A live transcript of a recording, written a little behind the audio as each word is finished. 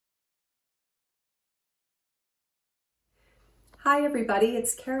Hi everybody,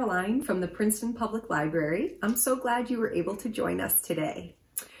 it's Caroline from the Princeton Public Library. I'm so glad you were able to join us today.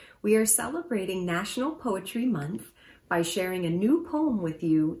 We are celebrating National Poetry Month by sharing a new poem with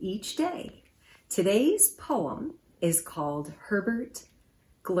you each day. Today's poem is called Herbert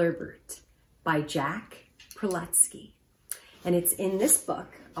Glerbert by Jack Prelutsky. And it's in this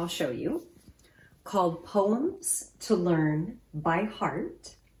book, I'll show you, called Poems to Learn by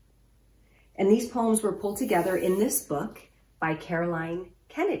Heart. And these poems were pulled together in this book by Caroline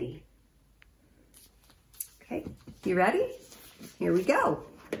Kennedy. Okay, you ready? Here we go.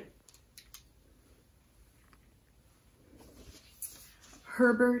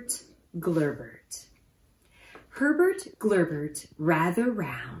 Herbert Glerbert. Herbert Glerbert, rather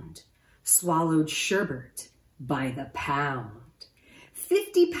round, swallowed sherbet by the pound.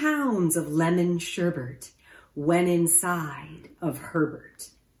 50 pounds of lemon sherbet went inside of Herbert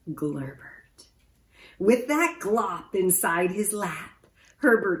Glerbert. With that glop inside his lap,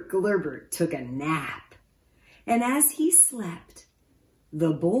 Herbert Glerbert took a nap. And as he slept,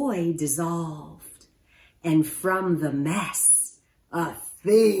 the boy dissolved, and from the mess, a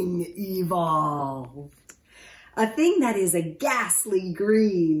thing evolved. A thing that is a ghastly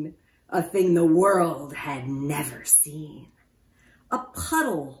green, a thing the world had never seen. A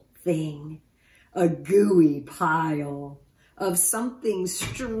puddle thing, a gooey pile of something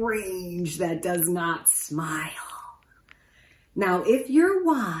strange that does not smile. Now, if you're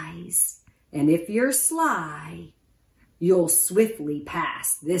wise and if you're sly, you'll swiftly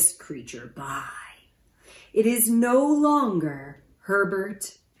pass this creature by. It is no longer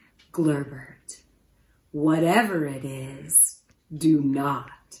Herbert Glerbert. Whatever it is, do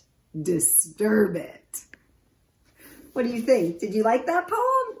not disturb it. What do you think? Did you like that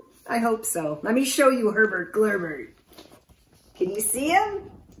poem? I hope so. Let me show you Herbert Glerbert. Can you see him?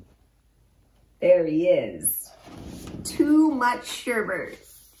 There he is. Too much sherbet.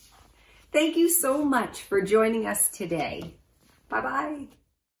 Thank you so much for joining us today. Bye-bye.